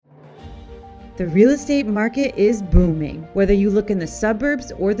The real estate market is booming. Whether you look in the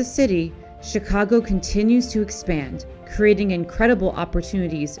suburbs or the city, Chicago continues to expand, creating incredible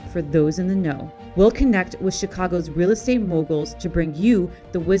opportunities for those in the know. We'll connect with Chicago's real estate moguls to bring you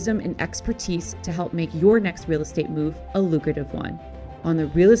the wisdom and expertise to help make your next real estate move a lucrative one on the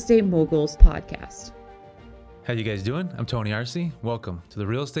Real Estate Moguls Podcast. How you guys doing? I'm Tony Arce. Welcome to the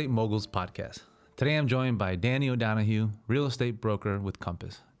Real Estate Moguls Podcast. Today I'm joined by Danny O'Donohue, real estate broker with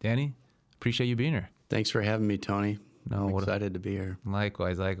Compass. Danny, appreciate you being here. Thanks for having me, Tony. I'm excited to be here.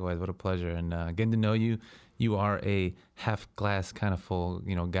 Likewise. What a pleasure. And getting to know you, you are a half glass kind of full,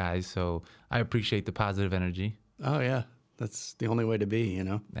 guy. So I appreciate the positive energy. Oh, yeah. That's the only way to be,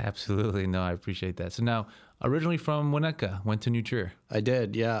 Absolutely. No, I appreciate that. So now, originally from Winnetka, went to New Trier. I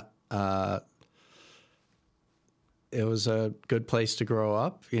did, yeah. It was a good place to grow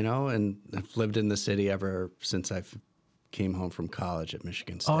up, and I've lived in the city ever since I came home from college at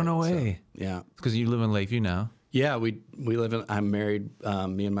Michigan State. Oh, no way. So, yeah. Because you live in Lakeview now. Yeah, we live in, I'm married,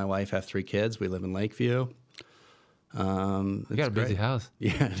 me and my wife have 3 kids. We live in Lakeview. You got a busy house.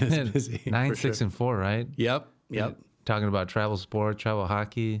 Yeah, it is busy. 9, 6, and 4, right? Yep. Talking about travel sport, travel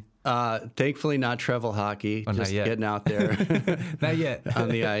hockey. Thankfully not travel hockey, just just getting out there. Not yet. On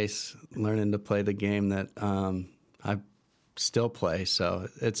the ice, learning to play the game that I still play. So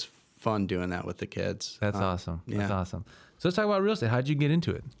it's fun doing that with the kids. That's awesome. Yeah. That's awesome. So let's talk about real estate. How'd you get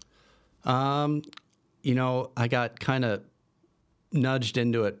into it? I got kind of nudged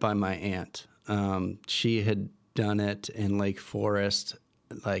into it by my aunt. She had done it in Lake Forest,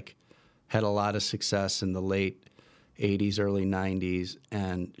 had a lot of success in the late 80s, early 90s,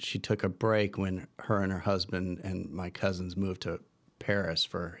 and she took a break when her and her husband and my cousins moved to Paris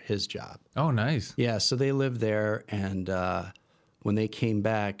for his job. Oh, nice. Yeah, so they lived there, and when they came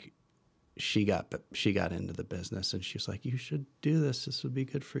back, she got into the business, and she was like, "You should do this. This would be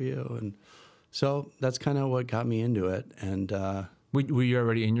good for you." And so that's kind of what got me into it. And were you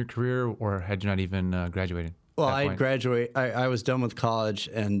already in your career, or had you not even graduated? Well, I graduated. I was done with college,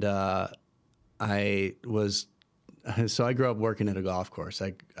 and I grew up working at a golf course.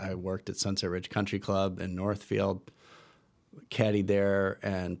 I worked at Sunset Ridge Country Club in Northfield, caddied there,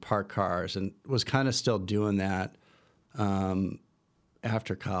 and parked cars, and was kind of still doing that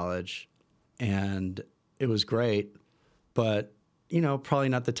after college, and it was great, but probably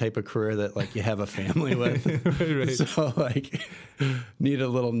not the type of career that you have a family with. Right. So need a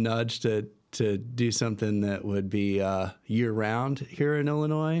little nudge to do something that would be year round here in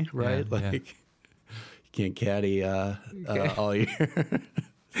Illinois, right? Yeah, you can't caddy all year.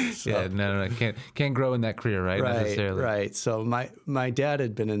 So, yeah, no, can't grow in that career, right? Necessarily. Right. So my dad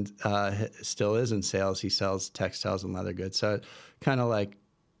had been in, still is in sales. He sells textiles and leather goods. So kind of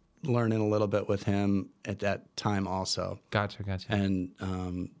learning a little bit with him at that time also. Gotcha. And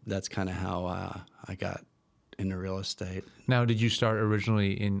that's kind of how I got into real estate. Now, did you start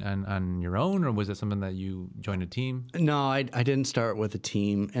originally on your own, or was it something that you joined a team? No, I didn't start with a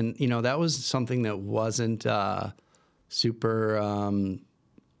team. And, that was something that wasn't super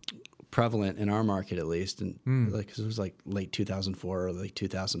prevalent in our market, at least. And because it was late 2004 or late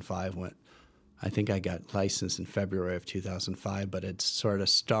 2005 when I think I got licensed in February of 2005, but it sort of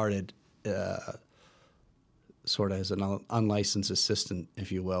started sort of as an unlicensed assistant,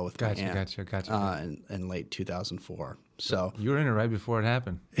 if you will, with my aunt. Gotcha. In late 2004. So you were in it right before it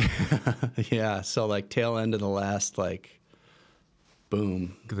happened. Yeah. So tail end of the last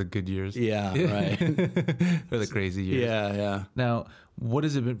boom. The good years. Yeah. Right. Or the crazy years. Yeah. Now, what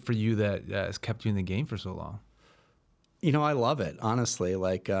has it been for you that has kept you in the game for so long? I love it, honestly.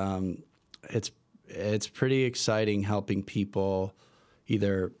 It's pretty exciting helping people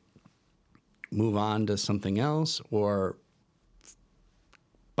either move on to something else or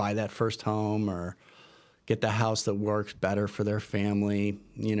buy that first home or get the house that works better for their family,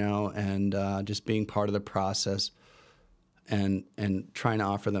 and just being part of the process and trying to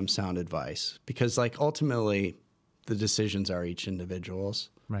offer them sound advice. Because ultimately the decisions are each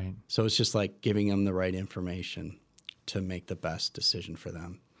individual's. Right. So it's just giving them the right information to make the best decision for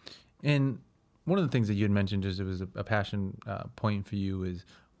them. And one of the things that you had mentioned is it was a passion point for you is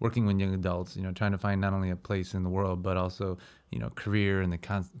working with young adults, trying to find not only a place in the world, but also, career and the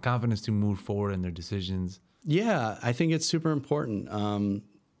confidence to move forward in their decisions. Yeah, I think it's super important.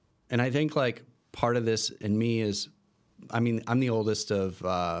 And I think part of this in me is, I'm the oldest of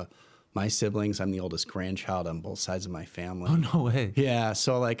my siblings. I'm the oldest grandchild on both sides of my family. Oh, no way. Yeah.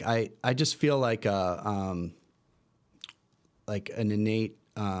 So I just feel like an innate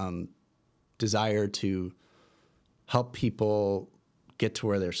desire to help people get to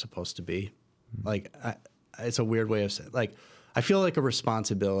where they're supposed to be. It's a weird way of saying, I feel like a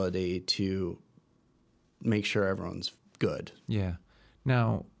responsibility to make sure everyone's good. Yeah.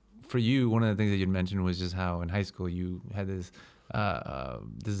 Now, for you, one of the things that you'd mentioned was just how in high school you had this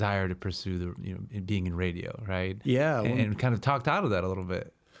desire to pursue being in radio, right? Yeah. And kind of talked out of that a little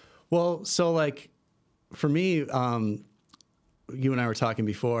bit. Well, so like for me, you and I were talking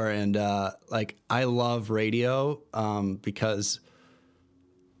before, and like I love radio because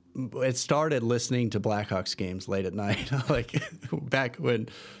it started listening to Blackhawks games late at night. Like back when,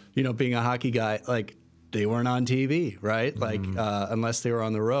 being a hockey guy, like they weren't on TV, right? Like unless they were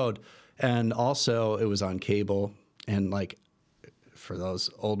on the road. And also it was on cable. And like for those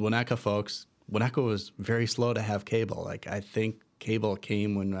old Winnetka folks, Winnetka was very slow to have cable. Like I think cable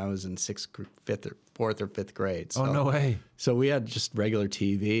came when I was in fourth or fifth grade. So, oh, no way. So we had just regular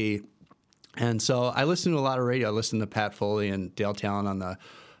TV. And so I listened to a lot of radio. I listened to Pat Foley and Dale Tallon on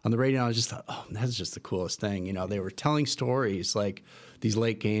the radio. And I just thought, oh, that's just the coolest thing. They were telling stories like these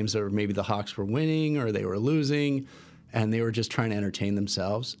late games that maybe the Hawks were winning or they were losing, and they were just trying to entertain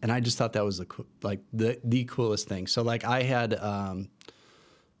themselves. And I just thought that was the coolest thing. So like I had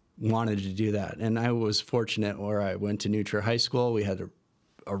wanted to do that. And I was fortunate where I went to New Trier High School. We had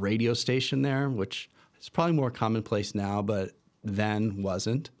a radio station there, which is probably more commonplace now, but then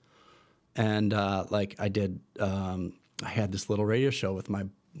wasn't. And like I did, I had this little radio show with one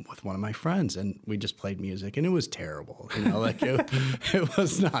of my friends, and we just played music, and it was terrible. Like it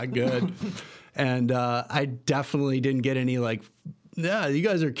was not good. And I definitely didn't get any like, yeah, you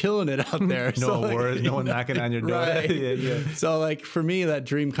guys are killing it out there. No so, words, no one knocking on your door. Right. Yeah. So like for me, that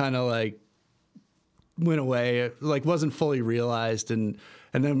dream kind of like went away. It like wasn't fully realized, and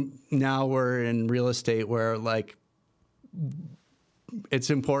then now we're in real estate where like it's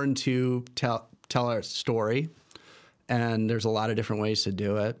important to tell our story, and there's a lot of different ways to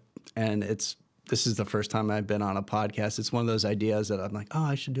do it. And this is the first time I've been on a podcast. It's one of those ideas that I'm like, oh,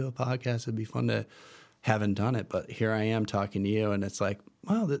 I should do a podcast. It'd be fun to. Haven't done it, but here I am talking to you, and it's like,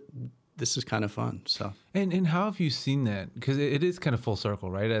 wow, this is kind of fun. So, and how have you seen that? Because it is kind of full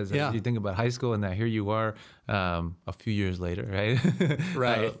circle, right? As you think about high school, and that here you are, a few years later, right?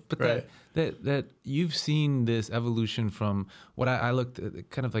 Right. But right. That you've seen this evolution from what I looked at,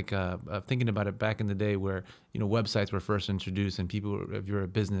 kind of like thinking about it back in the day, where websites were first introduced, and people, if you're a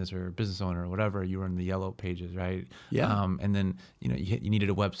business or a business owner or whatever, you were in the yellow pages, right? Yeah. And then you needed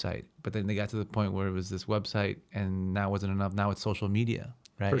a website, but then they got to the point where it was this website, and now wasn't enough. Now it's social media,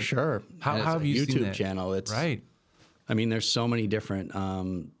 right? For sure. How have you YouTube seen that? Channel? It's right. I mean, there's so many different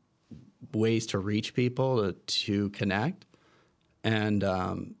ways to reach people to connect, and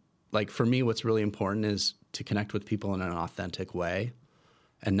like for me, what's really important is to connect with people in an authentic way,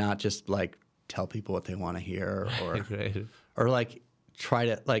 and not just like tell people what they want to hear, or like try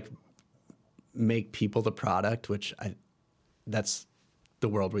to like make people the product, which that's the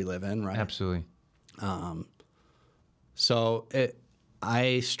world we live in, right? Absolutely. So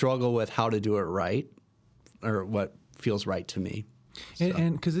I struggle with how to do it right, or what feels right to me.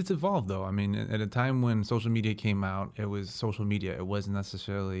 And because it's evolved, though. I mean, at a time when social media came out, it was social media. It wasn't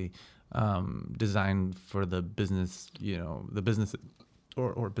necessarily designed for the business, the business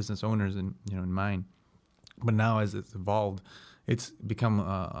or business owners in mind. But now, as it's evolved, it's become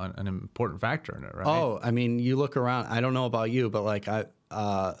an important factor in it, right? Oh, I mean, you look around. I don't know about you, but like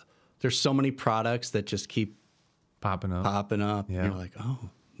there's so many products that just keep popping up. Yeah. You're like, oh,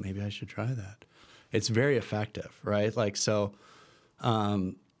 maybe I should try that. It's very effective, right? Like so.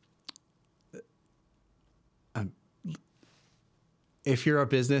 If you're a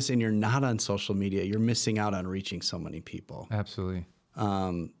business and you're not on social media, you're missing out on reaching so many people. Absolutely.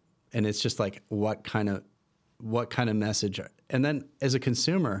 And it's just like what kind of message, and then as a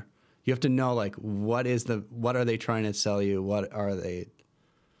consumer, you have to know like what are they trying to sell you?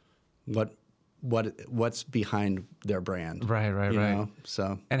 What's behind their brand? Right.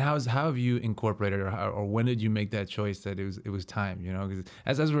 So, and how have you incorporated, or when did you make that choice that it was time?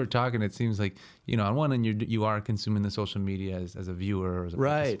 Because as we were talking, it seems like on one end you are consuming the social media as a viewer or as a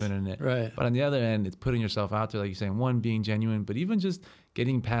participant in it, right? But on the other end, it's putting yourself out there, like you're saying, one, being genuine, but even just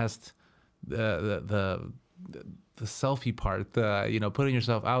getting past the selfie part, putting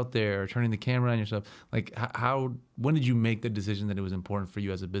yourself out there, turning the camera on yourself. Like when did you make the decision that it was important for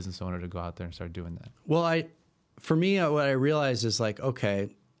you as a business owner to go out there and start doing that? Well, for me, what I realized is like, okay,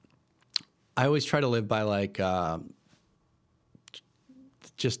 I always try to live by like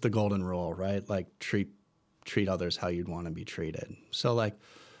just the golden rule, right? Like treat others how you'd want to be treated. So like,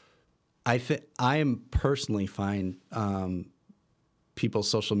 I am personally find people's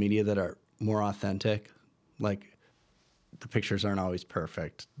social media that are more authentic. Like the pictures aren't always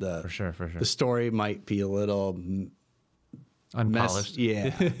perfect. For sure. The story might be a little Unpolished.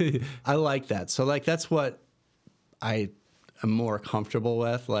 Yeah. I like that. So like, that's what I am more comfortable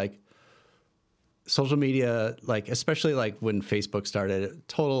with. Like social media, like, especially like when Facebook started,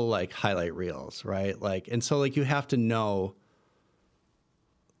 total like highlight reels, right? Like, and so like, you have to know,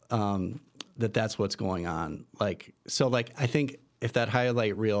 that that's what's going on. Like, so like, I think if that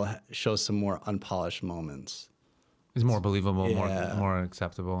highlight reel shows some more unpolished moments, It's more believable, Yeah. more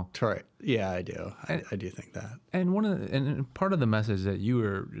acceptable. Right. Yeah, I do. I do think that. And and part of the message that you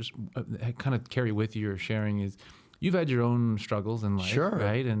were just kind of carry with you or sharing is you've had your own struggles in life, Sure.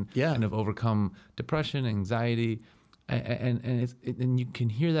 right? And Yeah. and have overcome depression, anxiety, and you can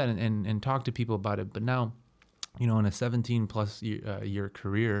hear that and talk to people about it. But now, in a 17 plus year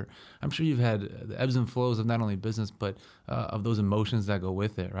career, I'm sure you've had the ebbs and flows of not only business, but of those emotions that go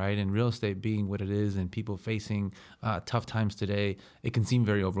with it, right? And real estate being what it is and people facing tough times today, it can seem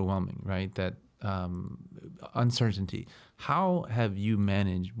very overwhelming, right? That uncertainty. How have you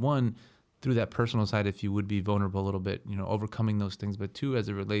managed, one, through that personal side, if you would be vulnerable a little bit, overcoming those things, but two, as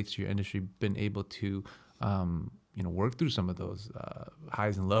it relates to your industry, been able to, work through some of those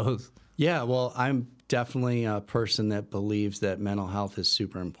highs and lows? Yeah, well, I'm definitely a person that believes that mental health is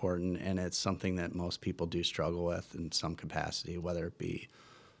super important, and it's something that most people do struggle with in some capacity, whether it be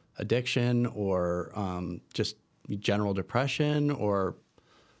addiction or just general depression or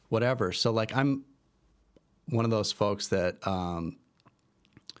whatever. So, like, I'm one of those folks that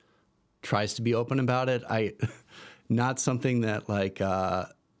tries to be open about it. Not something that, like,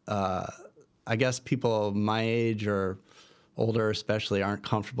 I guess people my age or older especially aren't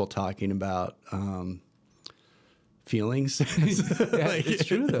comfortable talking about feelings. Yeah, like, it's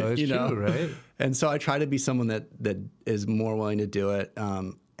true though. It's true, right? And so I try to be someone that is more willing to do it.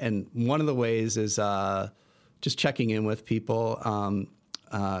 And one of the ways is just checking in with people. And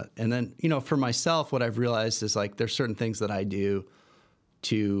then, for myself, what I've realized is like there's certain things that I do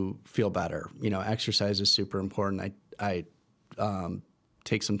to feel better. Exercise is super important. I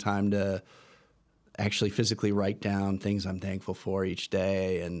take some time to actually physically write down things I'm thankful for each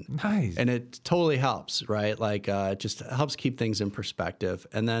day. And nice. And it totally helps, right? Like, it just helps keep things in perspective.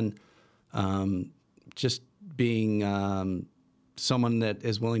 And then just being someone that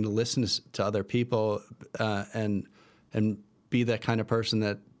is willing to listen to other people and be that kind of person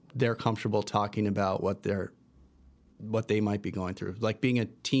that they're comfortable talking about what they might be going through, like being a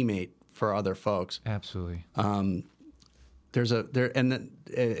teammate for other folks. Absolutely.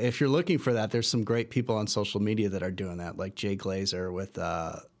 If you're looking for that, there's some great people on social media that are doing that, like Jay Glazer with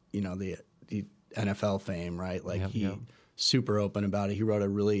the NFL fame, right? Like super open about it. He wrote a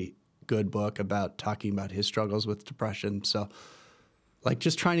really good book about talking about his struggles with depression. So, like,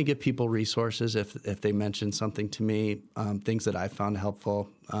 just trying to give people resources if they mention something to me, things that I found helpful.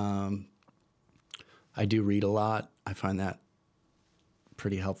 I do read a lot. I find that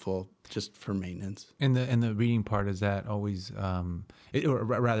pretty helpful just for maintenance. And the reading part, is that always, or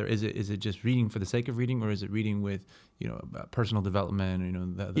rather, is it just reading for the sake of reading, or is it reading with personal development?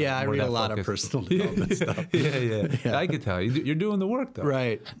 I read a lot of personal development stuff. Yeah. I could tell you're doing the work though.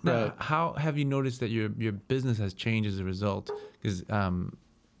 Right. Now, right. how have you noticed that your business has changed as a result? Because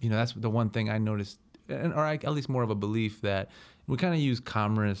that's the one thing I noticed, or at least more of a belief that we kind of use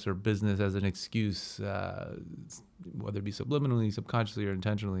commerce or business as an excuse, whether it be subliminally, subconsciously, or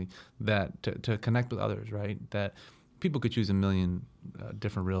intentionally, that to connect with others, right? That people could choose a million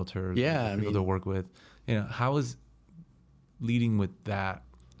different realtors, people to work with. How is leading with that?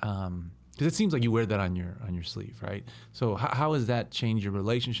 Because it seems like you wear that on your sleeve, right? So how has that changed your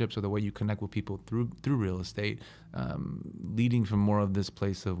relationships or the way you connect with people through real estate, leading from more of this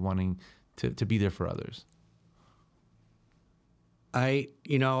place of wanting to be there for others? I'm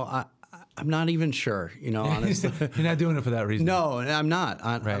not even sure, honestly. You're not doing it for that reason. No, I'm not.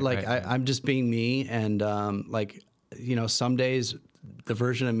 I'm just being me. And, some days the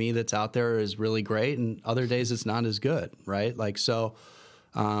version of me that's out there is really great, and other days it's not as good, right? Like, so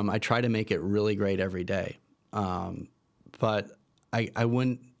I try to make it really great every day. But I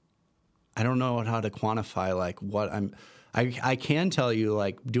don't know how to quantify, like, what I can tell you,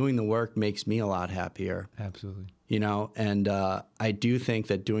 like, doing the work makes me a lot happier. Absolutely. And I do think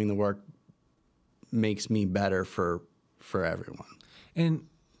that doing the work makes me better for everyone. And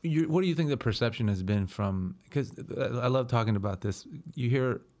what do you think the perception has been from, because I love talking about this, you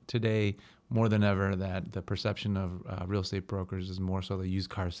hear today more than ever that the perception of real estate brokers is more so the used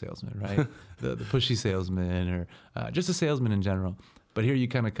car salesman, right? the pushy salesman, or just a salesman in general. But here you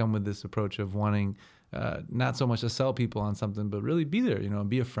kind of come with this approach of wanting not so much to sell people on something, but really be there,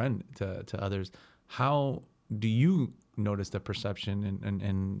 be a friend to others. How do you notice the perception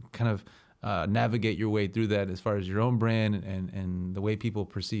and kind of navigate your way through that as far as your own brand and the way people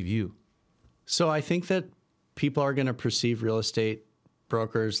perceive you? So I think that people are going to perceive real estate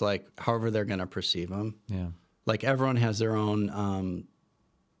brokers like however they're going to perceive them. Yeah. Like everyone has their own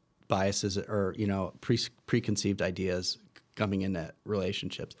biases or, preconceived ideas coming into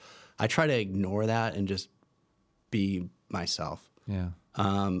relationships. I try to ignore that and just be myself. Yeah.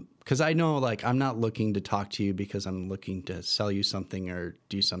 Because I know, like, I'm not looking to talk to you because I'm looking to sell you something or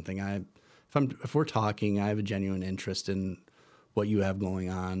do something. If we're talking, I have a genuine interest in what you have going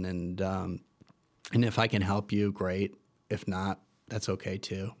on, and if I can help you, great. If not, that's okay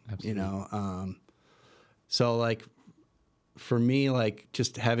too. Absolutely. So like, for me, like,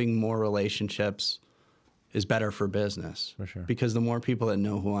 just having more relationships is better for business. For sure. Because the more people that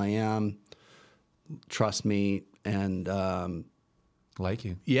know who I am, trust me, and like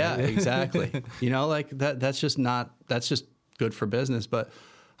you. yeah, exactly. Like that's just good for business. But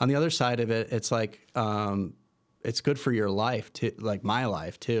on the other side of it, it's like it's good for your life too, like my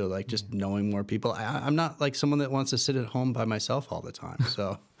life too, like just knowing more people. I'm not like someone that wants to sit at home by myself all the time.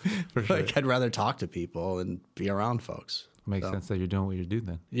 So For sure. like I'd rather talk to people and be around folks. Makes sense that you're doing what you do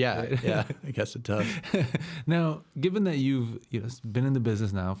then. Yeah, yeah, I guess it does. Now, given that you've been in the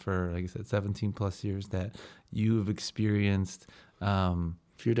business now for, like I said, 17 plus years, that you've experienced A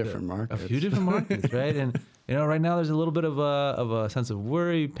few different markets. Right? And right now there's a little bit of a sense of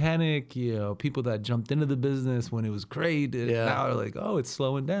worry, panic. People that jumped into the business when it was great, and now they're like, oh, it's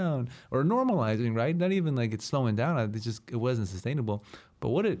slowing down or normalizing, right? Not even like it's slowing down. It wasn't sustainable. But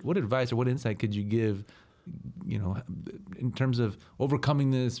what advice or what insight could you give? In terms of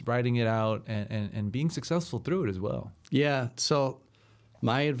overcoming this, riding it out, and being successful through it as well. Yeah. So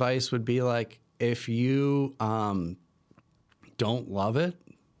my advice would be like, if you don't love it,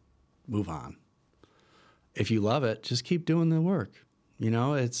 move on. If you love it, just keep doing the work.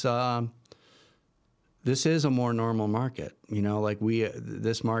 It's this is a more normal market. Like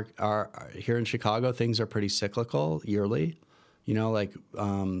here in Chicago, things are pretty cyclical yearly. Like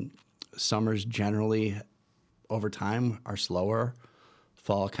summers generally over time are slower.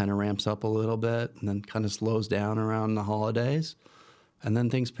 Fall kind of ramps up a little bit and then kind of slows down around the holidays. And then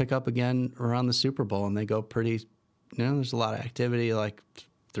things pick up again around the Super Bowl and they go pretty, there's a lot of activity like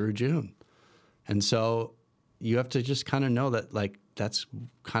through June. And so you have to just kind of know that like that's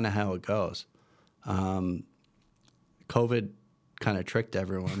kind of how it goes. COVID kind of tricked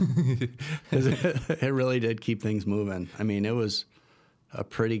everyone. It really did keep things moving. I mean, it was a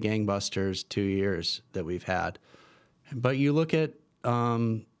pretty gangbusters 2 years that we've had. But you look at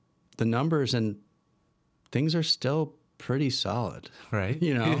the numbers and things are still pretty solid. Right.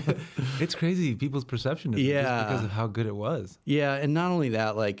 It's crazy people's perception of it just because of how good it was. Yeah. And not only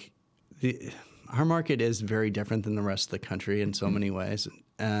that, like our market is very different than the rest of the country in so many ways.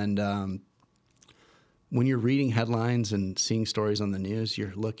 And when you're reading headlines and seeing stories on the news,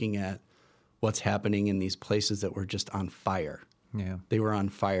 you're looking at what's happening in these places that were just on fire. Yeah. They were on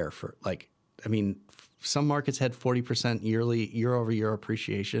fire for some markets had 40% year-over-year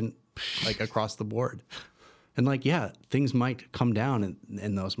appreciation, like across the board. And like, yeah, things might come down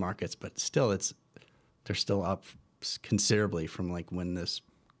in those markets, but still they're still up considerably from like when this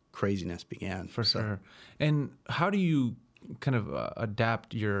craziness began. For sure. And how do you kind of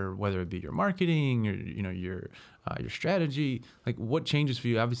adapt whether it be your marketing or, your strategy, like what changes for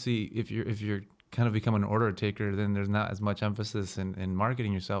you? Obviously, if you're kind of become an order taker, then there's not as much emphasis in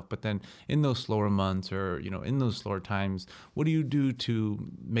marketing yourself. But then in those slower months or, in those slower times, what do you do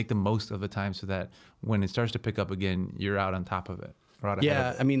to make the most of the time so that when it starts to pick up again, you're out on top of it? Or out ahead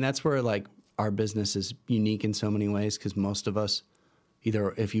of it? I mean, that's where like our business is unique in so many ways because most of us,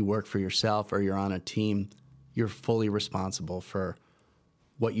 either if you work for yourself or you're on a team, you're fully responsible for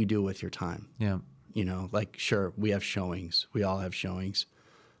what you do with your time. Yeah. Like, sure, we have showings. We all have showings.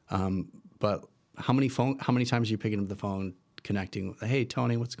 But how many times are you picking up the phone, connecting? Hey,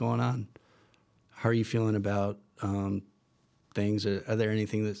 Tony, what's going on? How are you feeling about things? Are there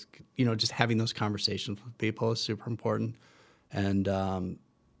anything that's, just having those conversations with people is super important. And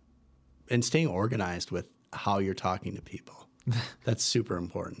staying organized with how you're talking to people. That's super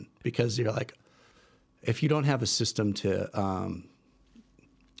important because you're like, if you don't have a system to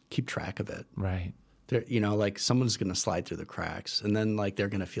keep track of it. Right. Like someone's going to slide through the cracks and then like they're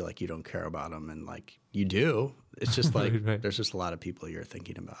going to feel like you don't care about them. And like you do. It's just like right. There's just a lot of people you're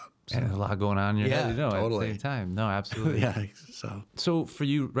thinking about. So. And a lot going on in your head, totally. at the same time. No, absolutely. Yeah. So for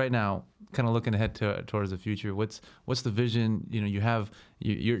you right now, kind of looking ahead towards the future, what's the vision? You have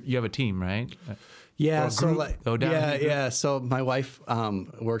a team, right? Yeah. So So my wife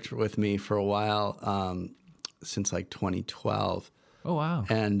worked with me for a while since like 2012. Oh, wow.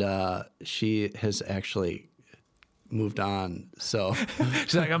 And she has actually moved on. So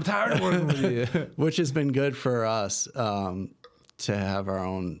She's like, I'm tired of working with you. which has been good for us to have our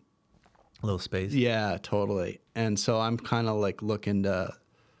own Little space. Yeah, totally. And so I'm kind of like looking to,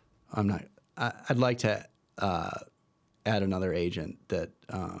 I'd like to add another agent that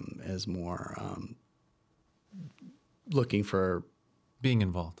is more looking for, Being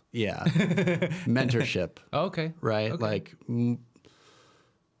involved. yeah, mentorship, Oh, okay. right? Okay. Like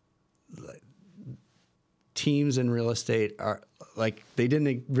teams in real estate are like, they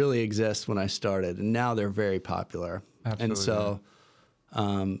didn't really exist when I started, and now they're very popular. Absolutely. And so,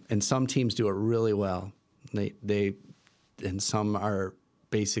 and some teams do it really well. And some are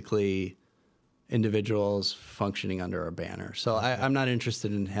basically individuals functioning under a banner. So I'm not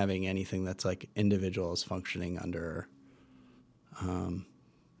interested in having anything that's like individuals functioning under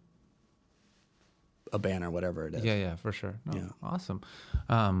a banner, whatever it is. Yeah, for sure. No, Yeah. Awesome.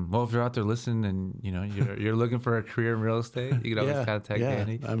 Well, if you're out there listening and you're looking for a career in real estate, you can always contact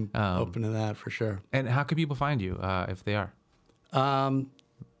Danny. I'm open to that for sure. And how can people find you if they are?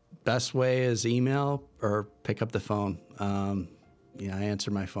 Best way is email or pick up the phone. I answer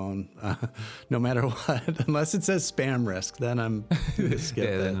my phone no matter what, unless it says spam risk. Then I'm gonna skip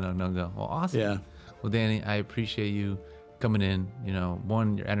it. No go. Well, awesome. Yeah. Well, Danny, I appreciate you coming in.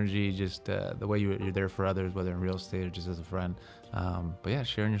 One, your energy, just the way you're there for others, whether in real estate or just as a friend. But yeah,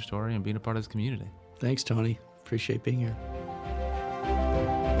 sharing your story and being a part of this community. Thanks, Tony. Appreciate being here.